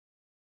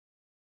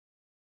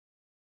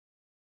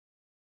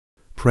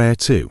Prayer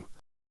to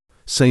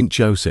Saint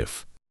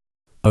Joseph,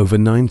 over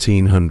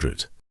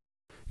 1900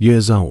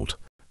 years old.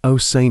 O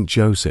Saint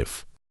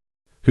Joseph,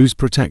 whose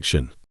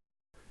protection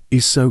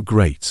is so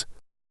great,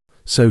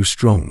 so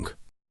strong,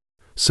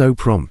 so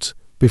prompt,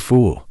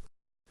 before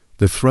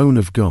the throne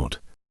of God,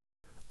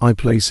 I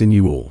place in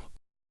you all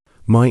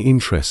my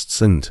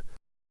interests and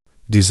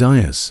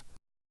desires.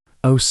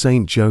 O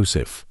Saint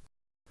Joseph,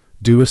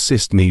 do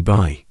assist me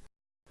by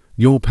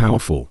your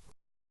powerful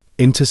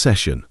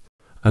intercession,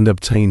 and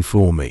obtain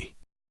for me,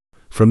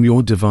 from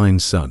your divine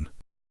Son,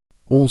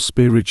 all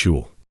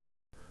spiritual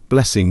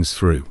blessings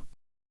through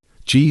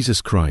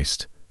Jesus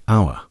Christ,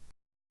 our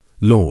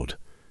Lord,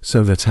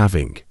 so that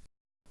having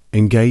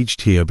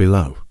engaged here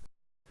below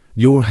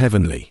your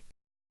heavenly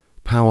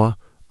power,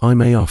 I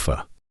may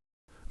offer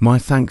my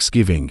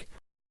thanksgiving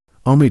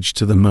homage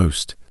to the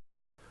most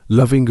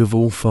loving of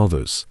all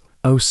fathers.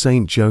 O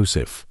Saint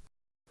Joseph,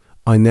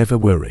 I never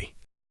worry,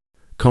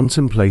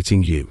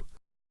 contemplating you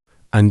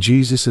and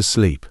Jesus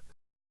asleep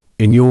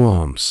in your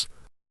arms.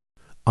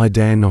 I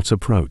dare not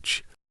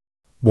approach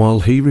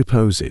while he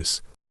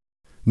reposes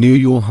near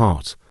your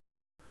heart.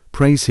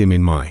 Praise him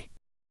in my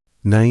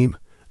name,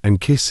 and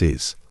kiss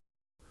his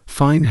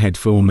fine head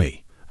for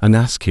me, and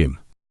ask him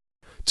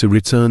to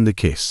return the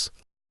kiss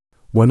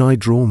when I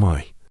draw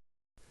my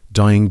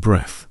dying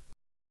breath.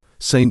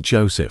 Saint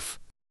Joseph,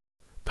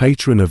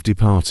 patron of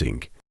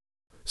departing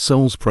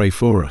souls, pray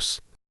for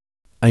us.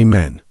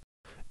 Amen.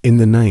 In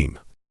the name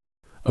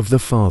of the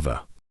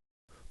Father,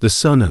 the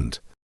Son, and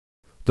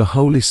the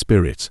Holy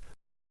Spirit.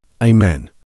 Amen.